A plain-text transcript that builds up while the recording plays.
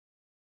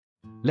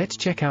Let's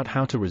check out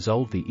how to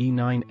resolve the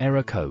E9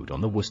 error code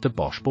on the Worcester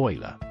Bosch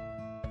boiler.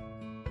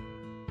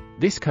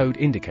 This code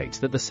indicates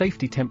that the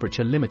safety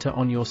temperature limiter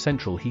on your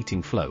central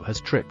heating flow has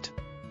tripped.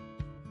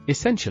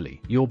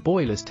 Essentially, your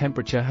boiler's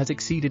temperature has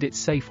exceeded its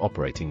safe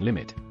operating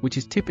limit, which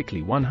is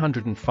typically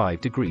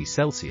 105 degrees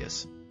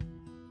Celsius.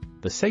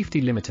 The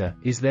safety limiter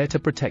is there to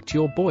protect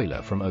your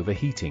boiler from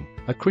overheating,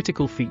 a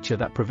critical feature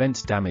that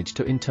prevents damage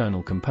to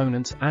internal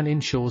components and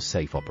ensures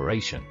safe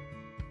operation.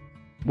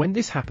 When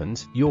this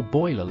happens, your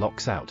boiler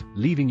locks out,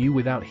 leaving you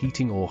without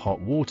heating or hot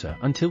water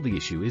until the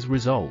issue is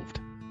resolved.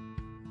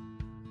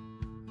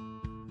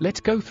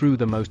 Let's go through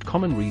the most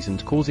common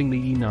reasons causing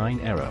the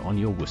E9 error on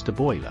your Worcester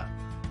boiler.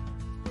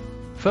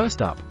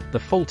 First up, the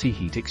faulty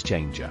heat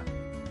exchanger.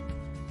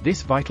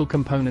 This vital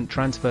component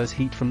transfers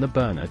heat from the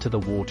burner to the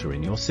water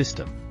in your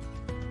system.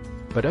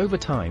 But over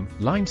time,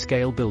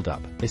 limescale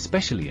buildup,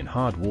 especially in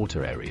hard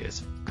water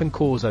areas, can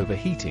cause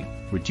overheating,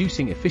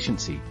 reducing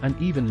efficiency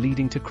and even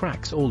leading to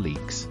cracks or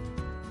leaks.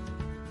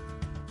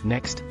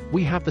 Next,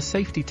 we have the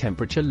safety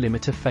temperature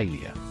limiter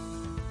failure.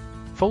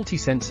 Faulty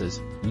sensors,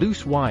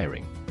 loose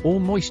wiring, or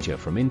moisture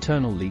from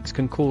internal leaks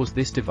can cause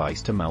this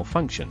device to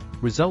malfunction,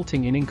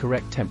 resulting in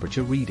incorrect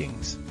temperature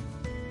readings.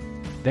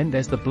 Then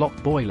there's the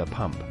blocked boiler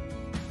pump.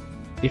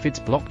 If it's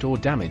blocked or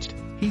damaged,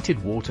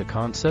 heated water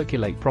can't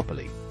circulate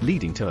properly,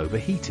 leading to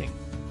overheating.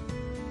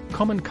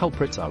 Common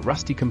culprits are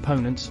rusty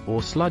components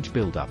or sludge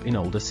buildup in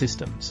older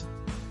systems.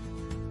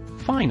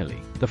 Finally,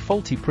 the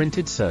faulty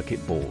printed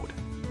circuit board.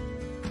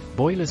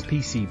 Boiler's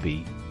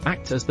PCB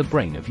acts as the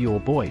brain of your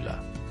boiler.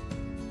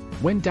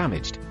 When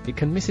damaged, it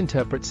can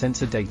misinterpret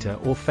sensor data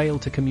or fail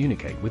to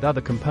communicate with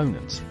other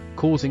components,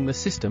 causing the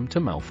system to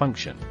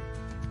malfunction.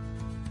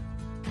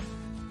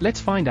 Let's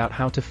find out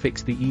how to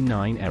fix the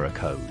E9 error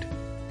code.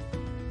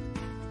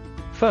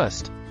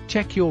 First,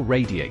 check your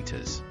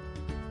radiators.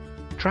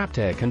 Trapped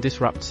air can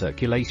disrupt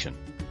circulation.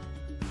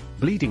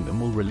 Bleeding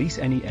them will release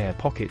any air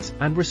pockets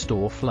and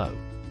restore flow.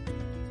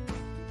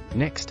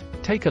 Next,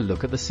 take a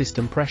look at the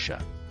system pressure.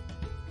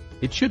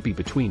 It should be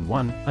between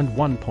 1 and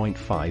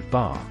 1.5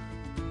 bar.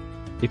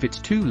 If it's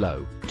too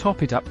low,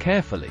 top it up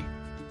carefully.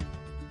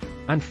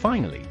 And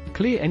finally,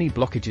 clear any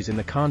blockages in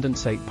the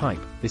condensate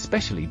pipe,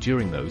 especially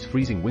during those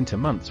freezing winter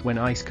months when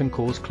ice can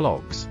cause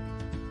clogs.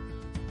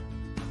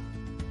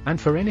 And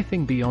for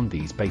anything beyond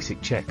these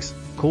basic checks,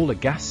 call a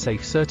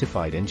gas-safe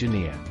certified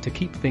engineer to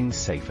keep things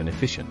safe and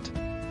efficient.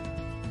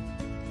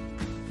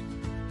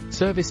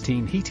 Service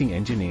team heating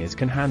engineers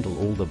can handle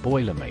all the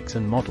boiler makes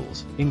and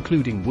models,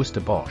 including Worcester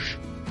Bosch.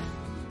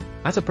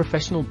 As a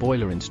professional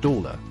boiler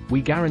installer,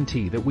 we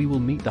guarantee that we will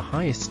meet the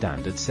highest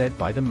standards set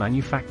by the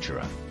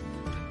manufacturer.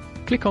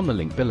 Click on the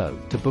link below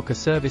to book a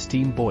service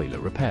team boiler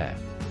repair.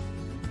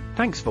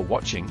 Thanks for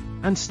watching,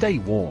 and stay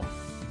warm.